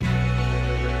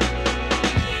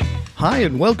Hi,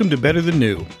 and welcome to Better Than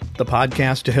New, the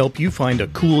podcast to help you find a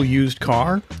cool used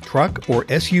car, truck, or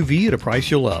SUV at a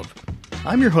price you'll love.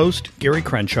 I'm your host, Gary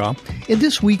Crenshaw, and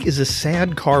this week is a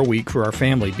sad car week for our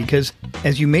family because,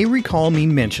 as you may recall me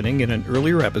mentioning in an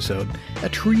earlier episode, a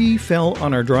tree fell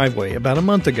on our driveway about a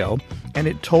month ago, and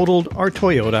it totaled our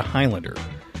Toyota Highlander.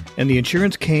 And the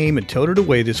insurance came and towed it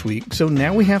away this week, so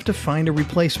now we have to find a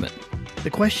replacement. The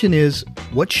question is,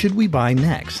 what should we buy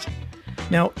next?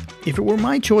 Now, if it were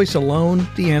my choice alone,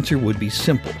 the answer would be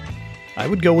simple. I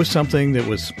would go with something that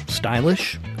was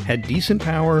stylish, had decent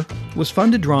power, was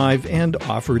fun to drive, and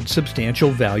offered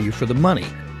substantial value for the money.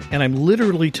 And I'm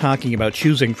literally talking about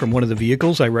choosing from one of the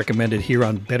vehicles I recommended here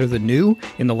on Better Than New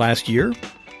in the last year.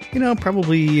 You know,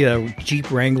 probably a Jeep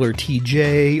Wrangler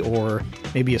TJ, or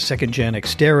maybe a second-gen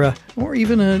Xterra, or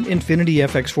even an Infiniti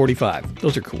FX45.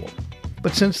 Those are cool.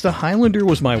 But since the Highlander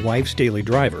was my wife's daily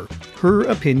driver, her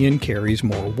opinion carries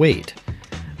more weight.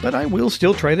 But I will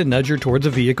still try to nudge her towards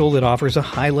a vehicle that offers a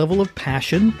high level of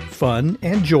passion, fun,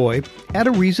 and joy at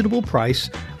a reasonable price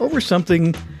over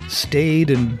something staid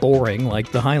and boring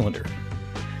like the Highlander.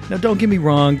 Now, don't get me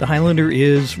wrong, the Highlander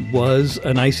was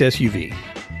a nice SUV.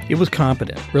 It was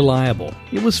competent, reliable.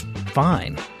 It was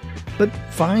fine. But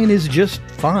fine is just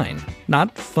fine,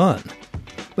 not fun.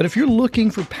 But if you're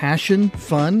looking for passion,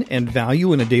 fun, and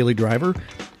value in a daily driver,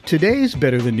 today's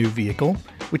Better Than New vehicle,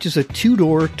 which is a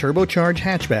two-door turbocharged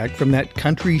hatchback from that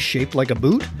country shaped like a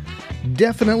boot,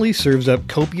 definitely serves up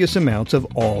copious amounts of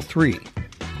all three.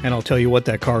 And I'll tell you what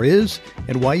that car is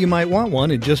and why you might want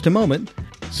one in just a moment.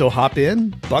 So hop in,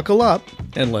 buckle up,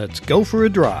 and let's go for a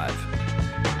drive.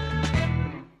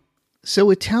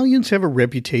 So Italians have a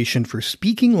reputation for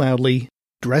speaking loudly,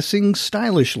 dressing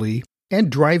stylishly, and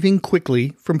driving quickly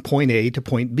from point A to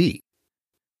point B.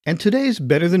 And today's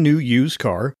Better Than New used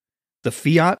car, the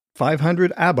Fiat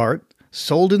 500 Abarth,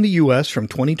 sold in the US from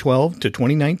 2012 to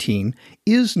 2019,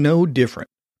 is no different.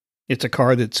 It's a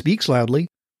car that speaks loudly,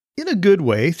 in a good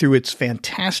way through its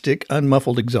fantastic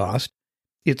unmuffled exhaust,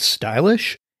 it's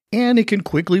stylish, and it can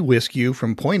quickly whisk you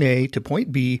from point A to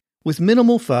point B with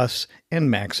minimal fuss and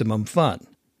maximum fun.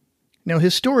 Now,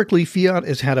 historically, Fiat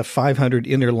has had a 500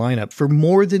 in their lineup for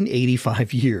more than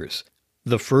 85 years.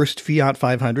 The first Fiat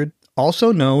 500,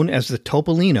 also known as the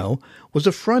Topolino, was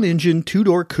a front-engine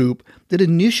two-door coupe that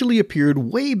initially appeared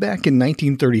way back in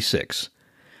 1936.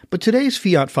 But today's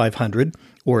Fiat 500,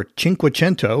 or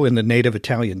Cinquecento in the native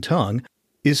Italian tongue,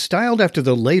 is styled after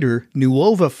the later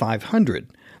Nuova 500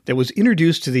 that was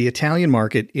introduced to the Italian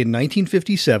market in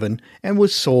 1957 and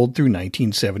was sold through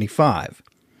 1975.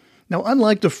 Now,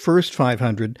 unlike the first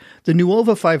 500, the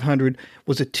Nuova 500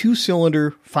 was a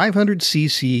two-cylinder,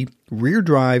 500cc,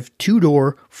 rear-drive,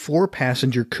 two-door,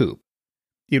 four-passenger coupe.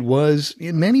 It was,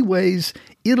 in many ways,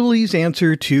 Italy's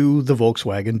answer to the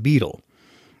Volkswagen Beetle.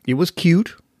 It was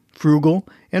cute, frugal,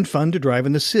 and fun to drive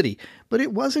in the city, but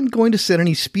it wasn't going to set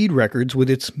any speed records with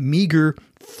its meager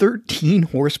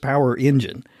 13-horsepower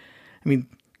engine. I mean,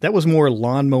 that was more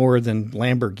lawnmower than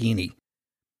Lamborghini.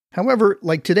 However,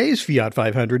 like today's Fiat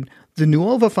 500, the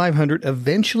Nuova 500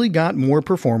 eventually got more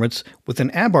performance with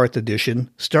an Abarth edition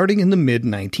starting in the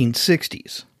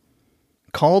mid-1960s.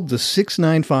 Called the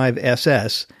 695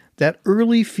 SS, that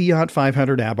early Fiat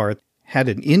 500 Abarth had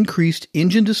an increased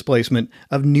engine displacement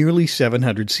of nearly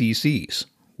 700 cc's.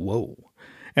 Whoa.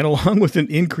 And along with an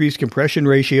increased compression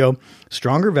ratio,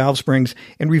 stronger valve springs,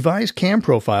 and revised cam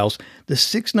profiles, the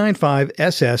 695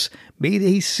 SS made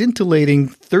a scintillating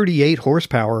 38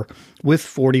 horsepower with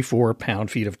 44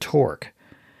 pound-feet of torque.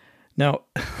 Now,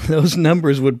 those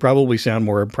numbers would probably sound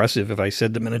more impressive if I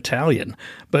said them in Italian,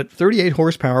 but 38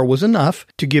 horsepower was enough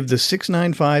to give the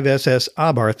 695 SS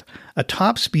Abarth a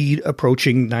top speed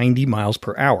approaching 90 miles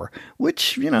per hour,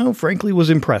 which, frankly was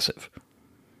impressive.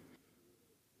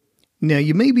 Now,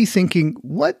 you may be thinking,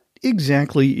 what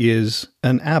exactly is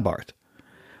an Abarth?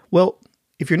 Well,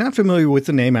 if you're not familiar with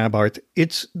the name Abarth,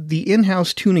 it's the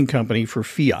in-house tuning company for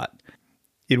Fiat.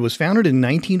 It was founded in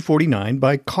 1949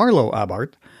 by Carlo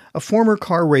Abarth, a former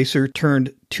car racer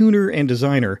turned tuner and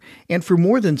designer, and for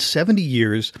more than 70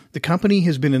 years, the company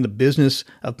has been in the business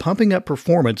of pumping up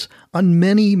performance on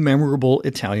many memorable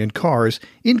Italian cars,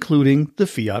 including the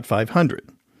Fiat 500.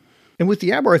 And with the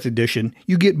Abarth edition,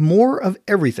 you get more of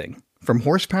everything, from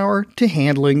horsepower to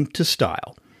handling to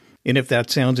style. And if that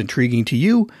sounds intriguing to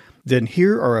you, then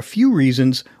here are a few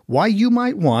reasons why you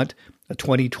might want a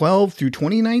 2012 through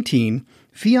 2019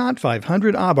 Fiat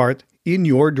 500 Abarth in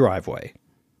your driveway.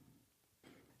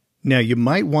 Now, you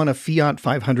might want a Fiat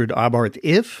 500 Abarth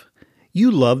if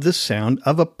you love the sound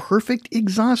of a perfect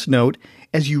exhaust note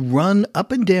as you run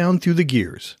up and down through the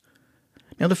gears.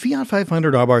 Now, the Fiat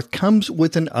 500 Abarth comes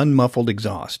with an unmuffled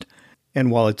exhaust, And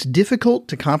while it's difficult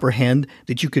to comprehend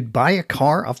that you could buy a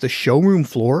car off the showroom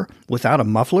floor without a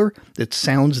muffler that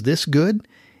sounds this good,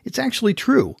 it's actually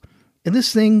true. And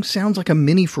this thing sounds like a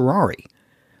mini Ferrari.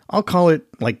 I'll call it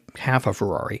like half a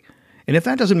Ferrari. And if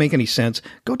that doesn't make any sense,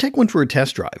 go take one for a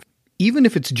test drive. Even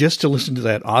if it's just to listen to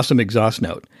that awesome exhaust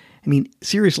note. I mean,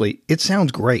 seriously, it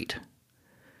sounds great.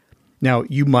 Now,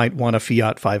 you might want a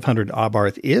Fiat 500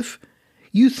 Abarth if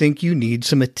you think you need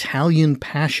some Italian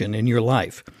passion in your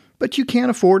life, but you can't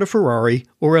afford a Ferrari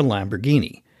or a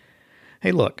Lamborghini.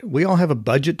 Hey, look, we all have a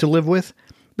budget to live with,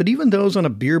 but even those on a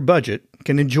beer budget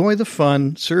can enjoy the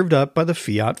fun served up by the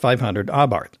Fiat 500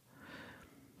 Abarth.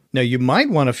 Now, you might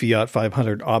want a Fiat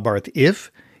 500 Abarth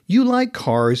if you like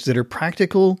cars that are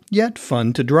practical yet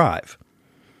fun to drive.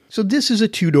 So this is a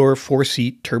two-door,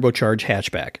 four-seat turbocharged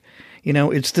hatchback. You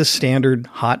know, it's the standard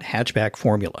hot hatchback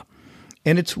formula.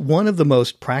 And it's one of the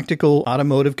most practical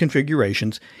automotive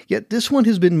configurations, yet this one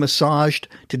has been massaged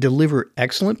to deliver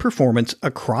excellent performance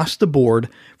across the board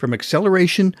from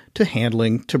acceleration to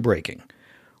handling to braking.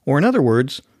 Or in other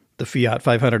words, the Fiat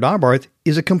 500 Abarth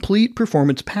is a complete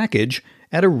performance package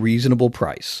at a reasonable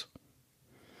price.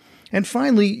 And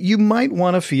finally, you might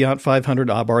want a Fiat 500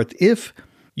 Abarth if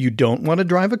you don't want to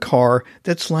drive a car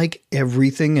that's like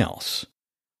everything else.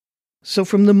 So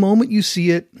from the moment you see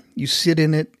it, you sit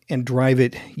in it and drive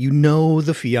it, you know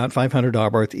the Fiat 500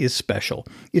 Abarth is special.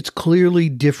 It's clearly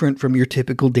different from your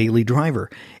typical daily driver.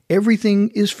 Everything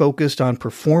is focused on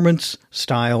performance,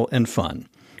 style, and fun,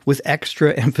 with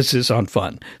extra emphasis on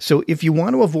fun. So if you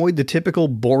want to avoid the typical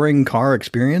boring car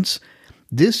experience,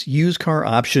 this used car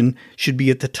option should be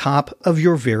at the top of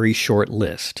your very short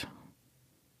list.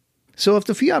 So if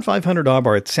the Fiat 500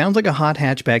 Abarth sounds like a hot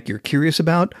hatchback you're curious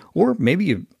about, or maybe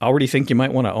you already think you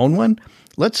might want to own one,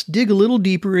 let's dig a little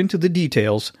deeper into the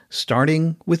details,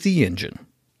 starting with the engine.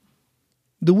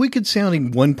 The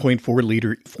wicked-sounding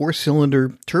 1.4-liter four-cylinder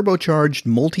turbocharged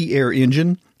multi-air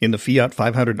engine in the Fiat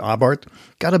 500 Abarth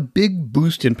got a big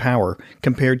boost in power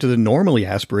compared to the normally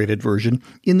aspirated version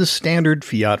in the standard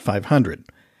Fiat 500.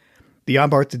 The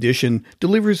Abarth edition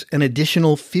delivers an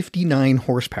additional 59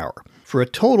 horsepower, for a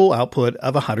total output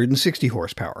of 160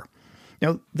 horsepower.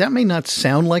 Now, that may not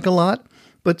sound like a lot,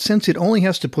 but since it only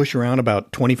has to push around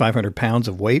about 2,500 pounds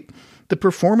of weight, the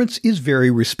performance is very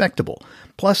respectable.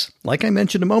 Plus, like I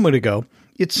mentioned a moment ago,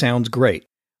 it sounds great.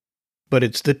 But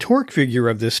it's the torque figure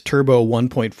of this Turbo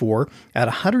 1.4 at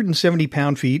 170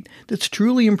 pound-feet that's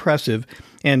truly impressive,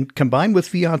 and combined with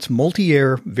Fiat's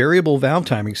multi-air variable valve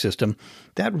timing system,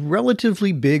 that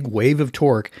relatively big wave of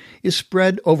torque is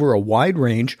spread over a wide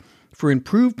range for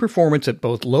improved performance at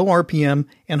both low RPM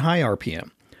and high RPM,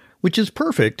 which is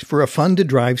perfect for a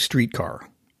fun-to-drive street car.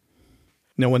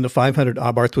 Now, when the 500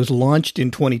 Abarth was launched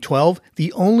in 2012,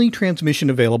 the only transmission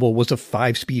available was a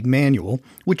 5-speed manual,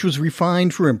 which was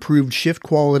refined for improved shift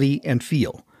quality and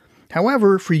feel.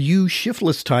 However, for you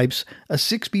shiftless types, a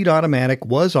 6-speed automatic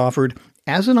was offered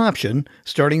as an option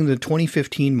starting in the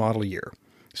 2015 model year.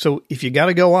 So if you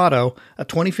gotta go auto, a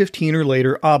 2015 or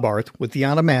later Abarth with the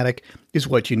automatic is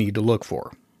what you need to look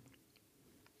for.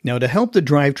 Now, to help the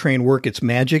drivetrain work its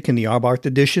magic in the Abarth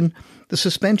edition, the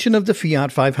suspension of the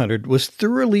Fiat 500 was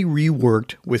thoroughly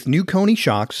reworked with new Koni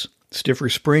shocks, stiffer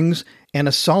springs, and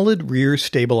a solid rear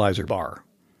stabilizer bar.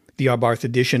 The Abarth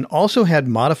edition also had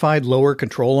modified lower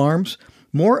control arms,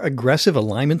 more aggressive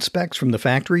alignment specs from the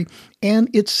factory, and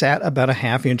it sat about a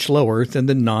half-inch lower than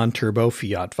the non-turbo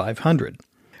Fiat 500.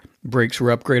 Brakes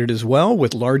were upgraded as well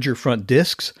with larger front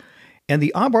discs, and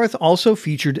the Abarth also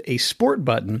featured a sport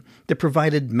button that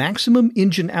provided maximum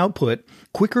engine output,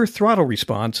 quicker throttle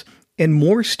response, and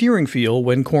more steering feel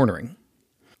when cornering.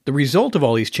 The result of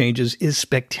all these changes is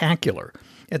spectacular.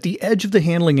 At the edge of the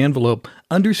handling envelope,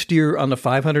 understeer on the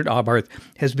 500 Abarth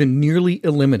has been nearly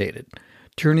eliminated.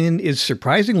 Turn-in is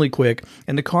surprisingly quick,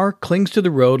 and the car clings to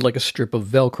the road like a strip of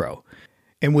Velcro.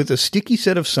 And with a sticky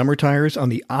set of summer tires on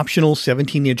the optional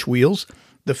 17-inch wheels,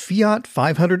 the Fiat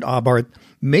 500 Abarth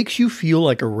makes you feel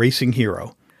like a racing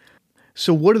hero.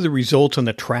 So what are the results on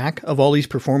the track of all these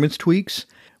performance tweaks?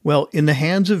 Well, in the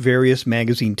hands of various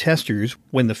magazine testers,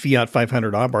 when the Fiat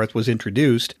 500 Abarth was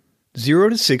introduced, 0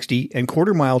 to 60 and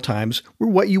quarter-mile times were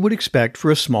what you would expect for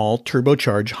a small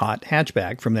turbocharged hot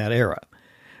hatchback from that era.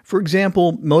 For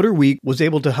example, Motor Week was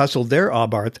able to hustle their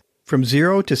Abarth from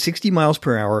 0 to 60 miles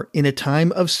per hour in a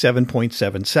time of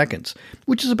 7.7 seconds,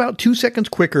 which is about 2 seconds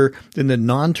quicker than the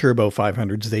non-turbo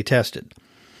 500s they tested.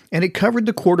 And it covered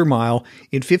the quarter mile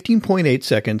in 15.8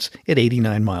 seconds at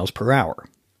 89 miles per hour.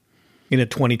 In a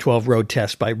 2012 road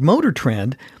test by Motor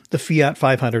Trend, the Fiat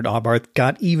 500 Abarth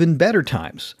got even better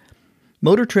times.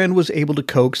 Motor Trend was able to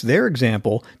coax their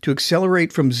example to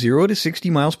accelerate from 0 to 60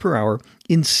 miles per hour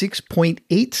in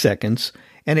 6.8 seconds,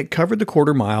 and it covered the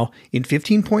quarter mile in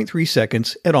 15.3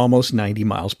 seconds at almost 90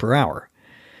 miles per hour.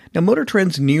 Now, Motor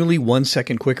Trend's nearly 1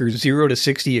 second quicker 0 to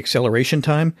 60 acceleration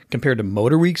time compared to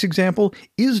Motor Week's example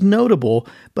is notable,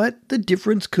 but the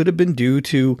difference could have been due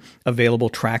to available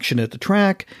traction at the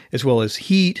track, as well as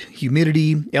heat,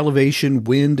 humidity, elevation,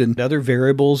 wind, and other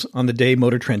variables on the day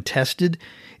Motor Trend tested.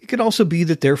 It could also be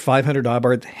that their 500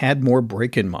 Abarth had more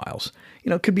break-in miles.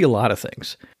 It could be a lot of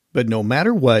things. But no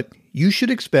matter what, you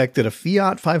should expect that a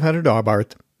Fiat 500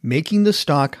 Abarth making the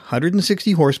stock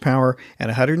 160 horsepower and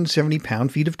 170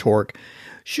 pound-feet of torque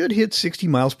should hit 60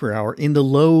 miles per hour in the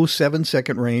low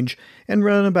 7-second range and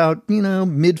run about,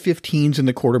 mid-15s in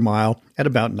the quarter mile at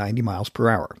about 90 miles per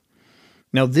hour.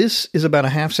 Now, this is about a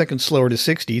half-second slower to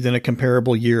 60 than a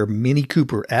comparable year Mini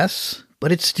Cooper S,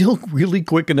 but it's still really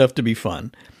quick enough to be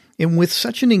fun. And with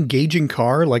such an engaging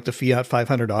car like the Fiat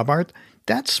 500 Abarth,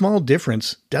 that small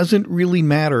difference doesn't really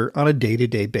matter on a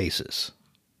day-to-day basis.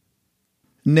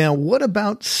 Now, what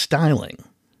about styling?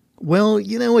 Well,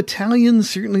 Italians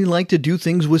certainly like to do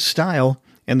things with style,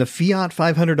 and the Fiat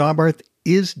 500 Abarth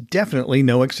is definitely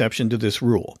no exception to this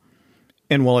rule.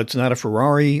 And while it's not a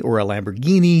Ferrari or a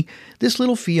Lamborghini, this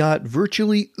little Fiat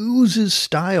virtually oozes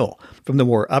style, from the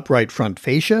more upright front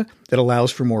fascia that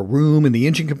allows for more room in the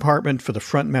engine compartment for the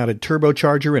front-mounted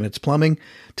turbocharger and its plumbing,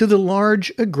 to the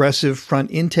large, aggressive front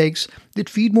intakes that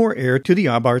feed more air to the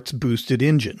Abarth's boosted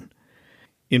engine.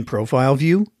 In profile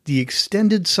view, the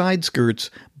extended side skirts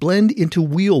blend into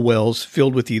wheel wells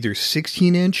filled with either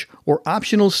 16-inch or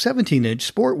optional 17-inch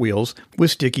sport wheels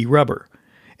with sticky rubber.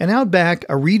 And out back,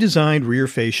 a redesigned rear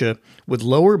fascia with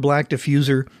lower black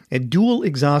diffuser and dual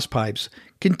exhaust pipes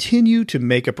continue to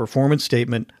make a performance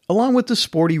statement along with the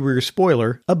sporty rear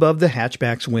spoiler above the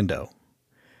hatchback's window.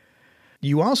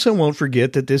 You also won't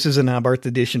forget that this is an Abarth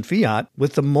Edition Fiat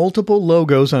with the multiple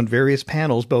logos on various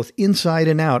panels both inside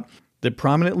and out that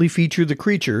prominently feature the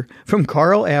creature from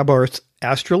Carlo Abarth's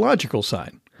astrological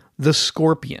sign, the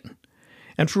Scorpion.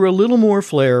 And for a little more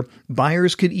flair,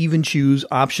 buyers could even choose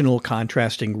optional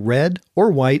contrasting red or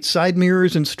white side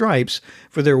mirrors and stripes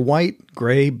for their white,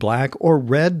 gray, black, or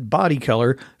red body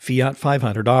color Fiat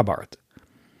 500 Abarth.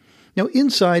 Now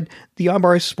inside, the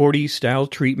Abarth sporty style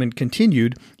treatment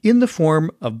continued in the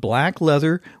form of black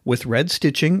leather with red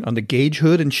stitching on the gauge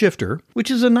hood and shifter,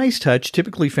 which is a nice touch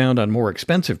typically found on more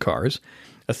expensive cars,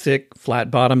 a thick,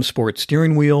 flat-bottom sports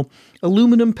steering wheel,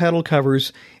 aluminum pedal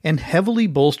covers, and heavily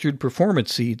bolstered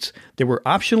performance seats that were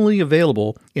optionally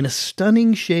available in a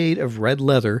stunning shade of red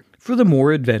leather for the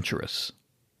more adventurous.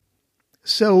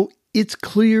 So, it's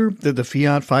clear that the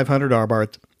Fiat 500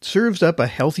 Abarth serves up a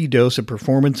healthy dose of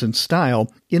performance and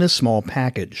style in a small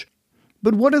package.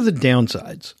 But what are the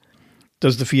downsides?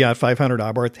 Does the Fiat 500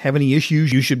 Abarth have any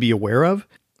issues you should be aware of?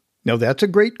 Now that's a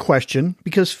great question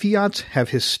because Fiats have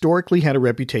historically had a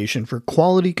reputation for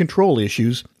quality control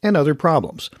issues and other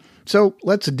problems. So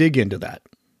let's dig into that.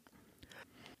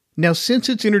 Now, since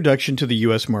its introduction to the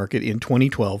U.S. market in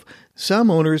 2012,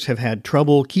 some owners have had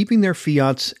trouble keeping their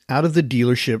Fiats out of the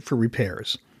dealership for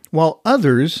repairs, while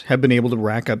others have been able to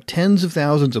rack up tens of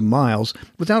thousands of miles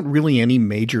without really any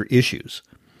major issues,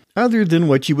 other than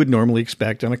what you would normally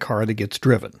expect on a car that gets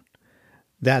driven.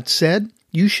 That said,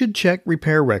 you should check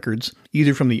repair records,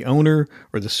 either from the owner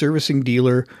or the servicing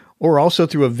dealer, or also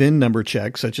through a VIN number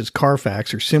check such as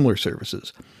Carfax or similar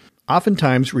services.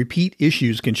 Oftentimes, repeat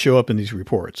issues can show up in these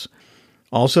reports.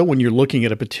 Also, when you're looking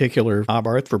at a particular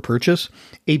Abarth for purchase,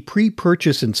 a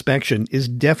pre-purchase inspection is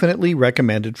definitely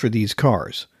recommended for these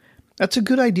cars. That's a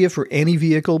good idea for any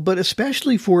vehicle, but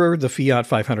especially for the Fiat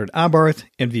 500 Abarth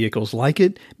and vehicles like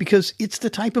it, because it's the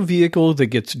type of vehicle that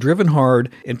gets driven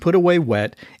hard and put away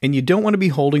wet, and you don't want to be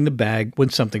holding the bag when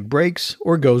something breaks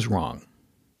or goes wrong.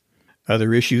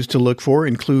 Other issues to look for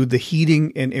include the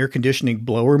heating and air conditioning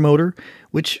blower motor,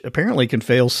 which apparently can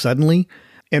fail suddenly,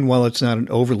 and while it's not an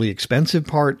overly expensive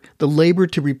part, the labor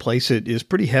to replace it is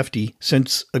pretty hefty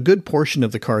since a good portion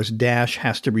of the car's dash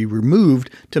has to be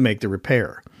removed to make the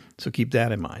repair. So keep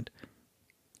that in mind.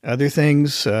 Other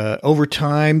things, over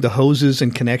time, the hoses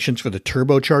and connections for the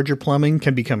turbocharger plumbing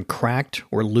can become cracked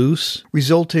or loose,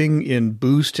 resulting in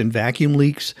boost and vacuum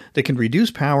leaks that can reduce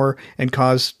power and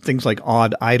cause things like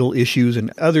odd idle issues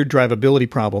and other drivability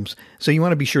problems, so you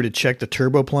want to be sure to check the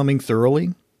turbo plumbing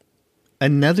thoroughly.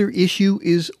 Another issue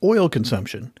is oil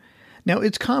consumption. Now,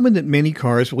 it's common that many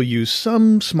cars will use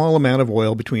some small amount of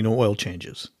oil between oil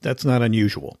changes. That's not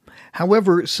unusual.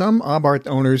 However, some Abarth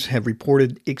owners have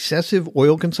reported excessive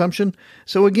oil consumption,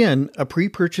 so again, a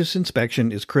pre-purchase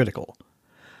inspection is critical.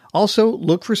 Also,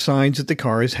 look for signs that the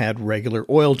car has had regular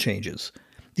oil changes.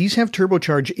 These have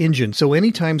turbocharged engines, so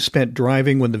any time spent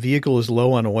driving when the vehicle is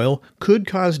low on oil could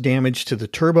cause damage to the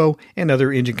turbo and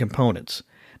other engine components.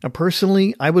 Now,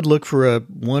 personally, I would look for a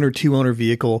 1 or 2 owner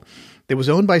vehicle that was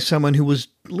owned by someone who was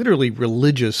literally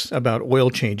religious about oil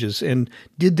changes and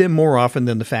did them more often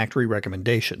than the factory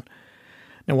recommendation.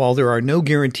 Now, while there are no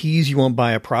guarantees you won't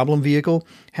buy a problem vehicle,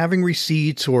 having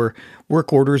receipts or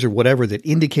work orders or whatever that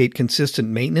indicate consistent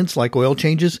maintenance like oil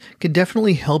changes can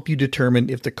definitely help you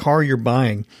determine if the car you're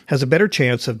buying has a better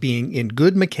chance of being in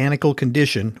good mechanical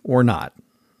condition or not.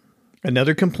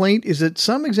 Another complaint is that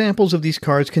some examples of these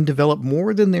cars can develop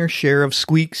more than their share of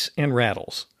squeaks and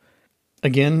rattles.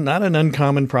 Again, not an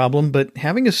uncommon problem, but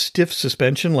having a stiff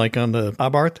suspension like on the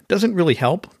Abarth doesn't really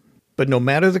help. But no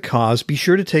matter the cause, be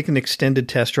sure to take an extended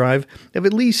test drive of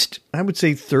at least, I would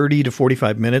say, 30 to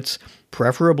 45 minutes,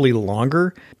 preferably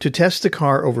longer, to test the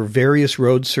car over various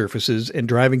road surfaces and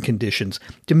driving conditions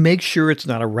to make sure it's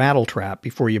not a rattle trap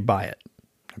before you buy it.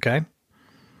 Okay?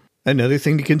 Another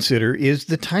thing to consider is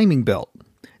the timing belt.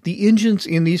 The engines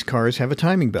in these cars have a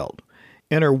timing belt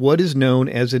and are what is known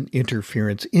as an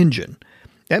interference engine.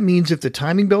 That means if the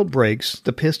timing belt breaks,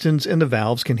 the pistons and the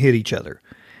valves can hit each other,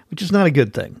 which is not a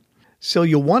good thing. So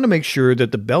you'll want to make sure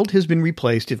that the belt has been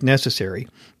replaced if necessary.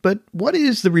 But what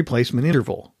is the replacement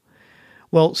interval?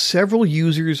 Well, several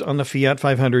users on the Fiat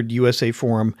 500 USA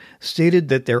forum stated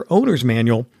that their owner's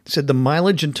manual said the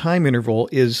mileage and time interval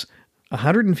is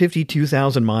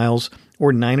 152,000 miles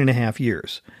or 9.5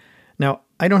 years. Now,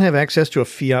 I don't have access to a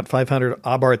Fiat 500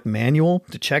 Abarth manual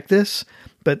to check this,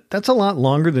 but that's a lot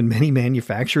longer than many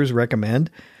manufacturers recommend.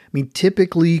 I mean,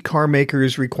 typically car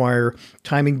makers require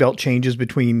timing belt changes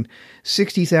between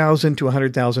 60,000 to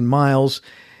 100,000 miles,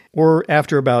 or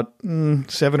after about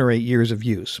 7 or 8 years of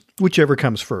use, whichever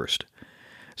comes first.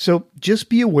 So just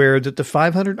be aware that the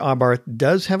 500 Abarth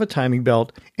does have a timing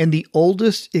belt, and the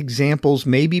oldest examples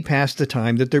may be past the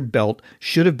time that their belt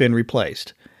should have been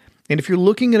replaced. And if you're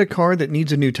looking at a car that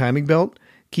needs a new timing belt,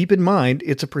 keep in mind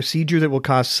it's a procedure that will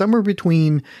cost somewhere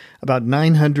between about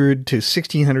 $900 to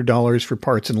 $1,600 for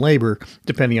parts and labor,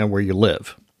 depending on where you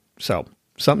live. So,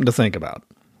 something to think about.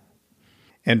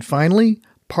 And finally,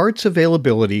 parts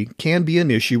availability can be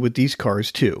an issue with these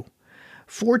cars too.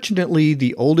 Fortunately,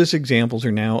 the oldest examples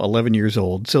are now 11 years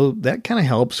old, so that kind of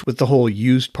helps with the whole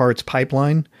used parts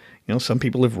pipeline. Some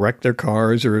people have wrecked their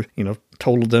cars or,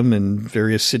 totaled them in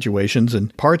various situations,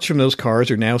 and parts from those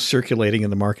cars are now circulating in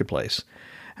the marketplace.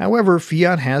 However,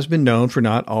 Fiat has been known for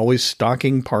not always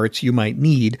stocking parts you might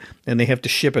need, and they have to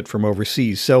ship it from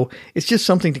overseas. So it's just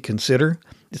something to consider.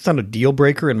 It's not a deal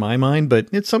breaker in my mind, but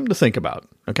it's something to think about,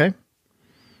 okay?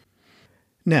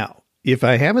 Now, if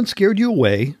I haven't scared you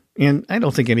away, and I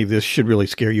don't think any of this should really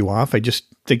scare you off, I just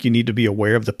think you need to be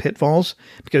aware of the pitfalls,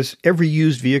 because every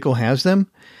used vehicle has them,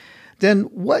 then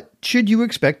what should you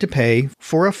expect to pay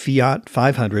for a Fiat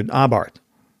 500 Abarth?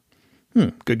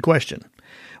 Good question.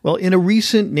 Well, in a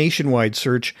recent nationwide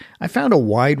search, I found a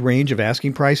wide range of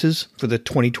asking prices for the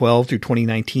 2012 through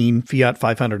 2019 Fiat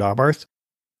 500 Abarth.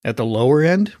 At the lower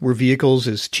end were vehicles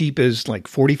as cheap as like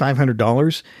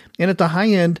 $4,500, and at the high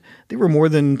end, they were more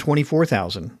than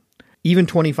 $24,000, even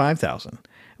 $25,000. I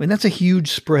mean, that's a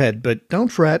huge spread, but don't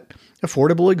fret,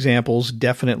 affordable examples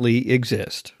definitely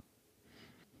exist.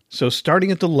 So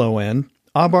starting at the low end,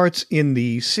 Abarths in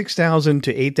the $6,000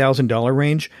 to $8,000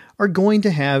 range are going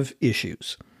to have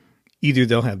issues. Either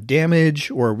they'll have damage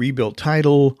or a rebuilt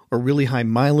title or really high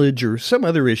mileage or some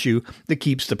other issue that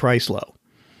keeps the price low.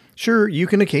 Sure, you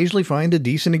can occasionally find a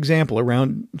decent example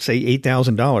around, say,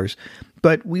 $8,000,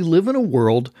 but we live in a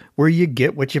world where you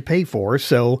get what you pay for,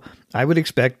 so I would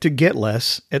expect to get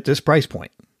less at this price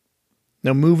point.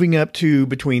 Now, moving up to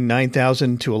between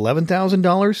 $9,000 to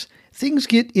 $11,000, things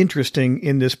get interesting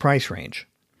in this price range.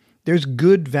 There's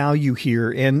good value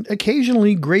here and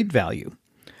occasionally great value.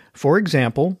 For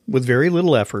example, with very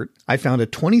little effort, I found a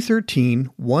 2013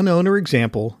 one-owner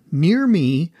example near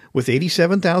me with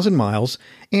 87,000 miles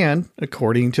and,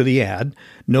 according to the ad,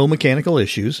 no mechanical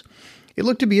issues. It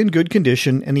looked to be in good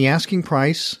condition, and the asking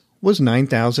price was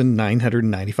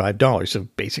 $9,995, so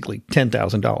basically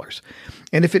 $10,000.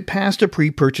 And if it passed a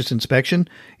pre-purchase inspection,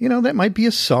 that might be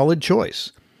a solid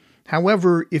choice.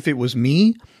 However, if it was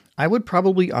me, I would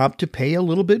probably opt to pay a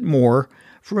little bit more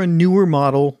for a newer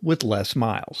model with less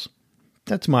miles.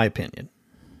 That's my opinion.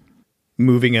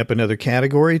 Moving up another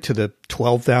category to the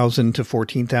 $12,000 to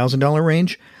 $14,000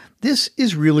 range, this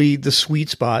is really the sweet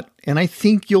spot, and I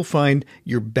think you'll find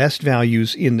your best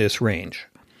values in this range.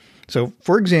 So,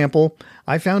 for example,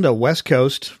 I found a West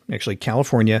Coast, actually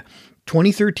California,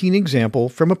 2013 example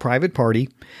from a private party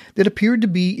that appeared to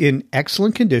be in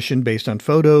excellent condition based on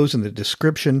photos and the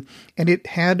description, and it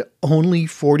had only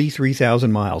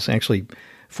 43,000 miles, actually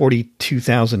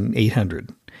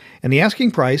 42,800. And the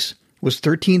asking price was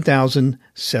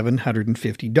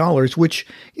 $13,750, which,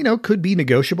 could be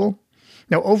negotiable.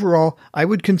 Now, overall, I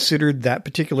would consider that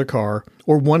particular car,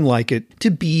 or one like it,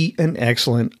 to be an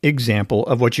excellent example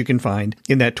of what you can find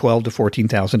in that $12,000 to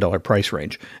 $14,000 price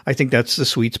range. I think that's the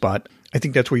sweet spot. I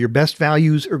think that's where your best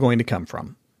values are going to come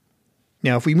from.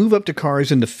 Now, if we move up to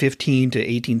cars in the $15,000 to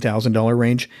 $18,000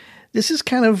 range, this is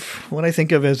kind of what I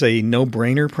think of as a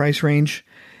no-brainer price range.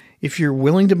 If you're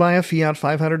willing to buy a Fiat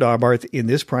 500 Abarth in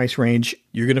this price range,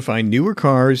 you're going to find newer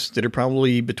cars that are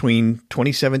probably between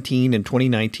 2017 and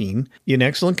 2019 in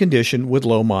excellent condition with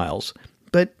low miles.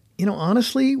 But,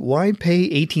 honestly, why pay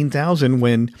 $18,000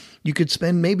 when you could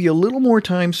spend maybe a little more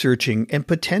time searching and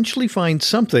potentially find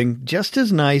something just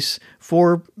as nice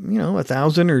for,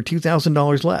 $1,000 or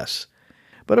 $2,000 less?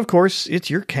 But of course, it's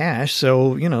your cash,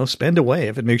 so, spend away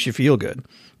if it makes you feel good.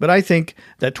 But I think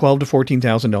that $12,000 to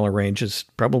 $14,000 range is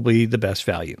probably the best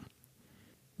value.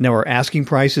 Now, are asking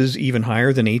prices even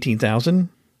higher than $18,000?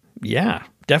 Yeah,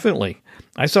 definitely.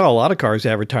 I saw a lot of cars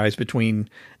advertised between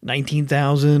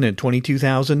 $19,000 and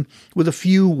 $22,000, with a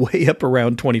few way up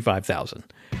around $25,000.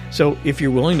 So if you're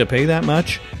willing to pay that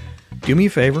much, do me a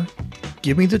favor,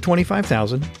 give me the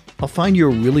 $25,000. I'll find you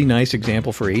a really nice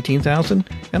example for $18,000,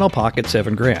 and I'll pocket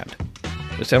 $7,000. Does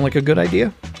that sound like a good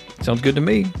idea? Sounds good to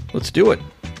me. Let's do it.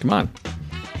 Come on.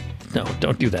 No,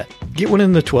 don't do that. Get one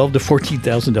in the $12,000 to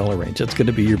 $14,000 range. That's going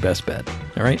to be your best bet.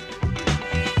 All right?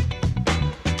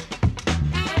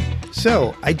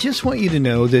 So, I just want you to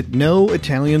know that no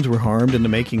Italians were harmed in the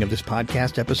making of this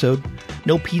podcast episode.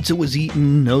 No pizza was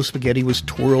eaten. No spaghetti was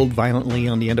twirled violently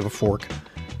on the end of a fork.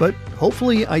 But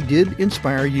hopefully I did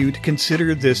inspire you to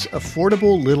consider this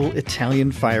affordable little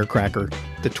Italian firecracker,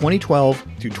 the 2012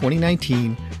 through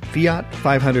 2019 Fiat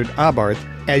 500 Abarth,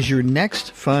 as your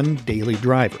next fun daily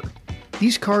driver.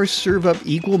 These cars serve up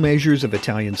equal measures of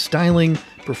Italian styling,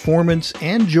 performance,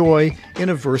 and joy in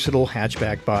a versatile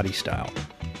hatchback body style.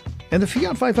 And the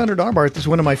Fiat 500 Abarth is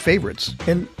one of my favorites,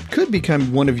 and could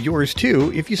become one of yours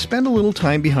too if you spend a little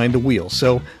time behind the wheel.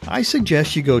 So I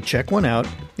suggest you go check one out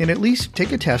and at least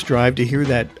take a test drive to hear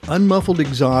that unmuffled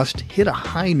exhaust hit a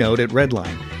high note at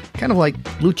redline, kind of like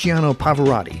Luciano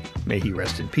Pavarotti, may he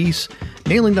rest in peace,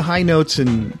 nailing the high notes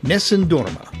in Nessun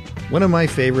Dorma, one of my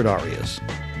favorite arias.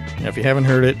 Now, if you haven't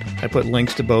heard it, I put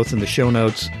links to both in the show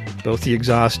notes, both the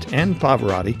exhaust and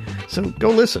Pavarotti, so go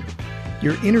listen.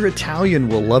 Your inner Italian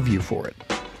will love you for it.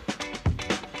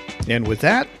 And with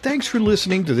that, thanks for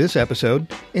listening to this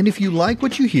episode. And if you like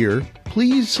what you hear,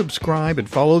 please subscribe and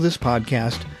follow this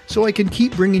podcast so I can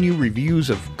keep bringing you reviews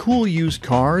of cool used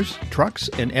cars, trucks,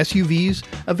 and SUVs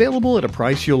available at a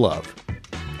price you'll love.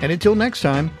 And until next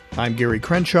time, I'm Gary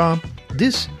Crenshaw.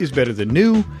 This is Better Than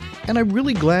New, and I'm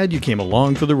really glad you came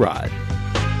along for the ride.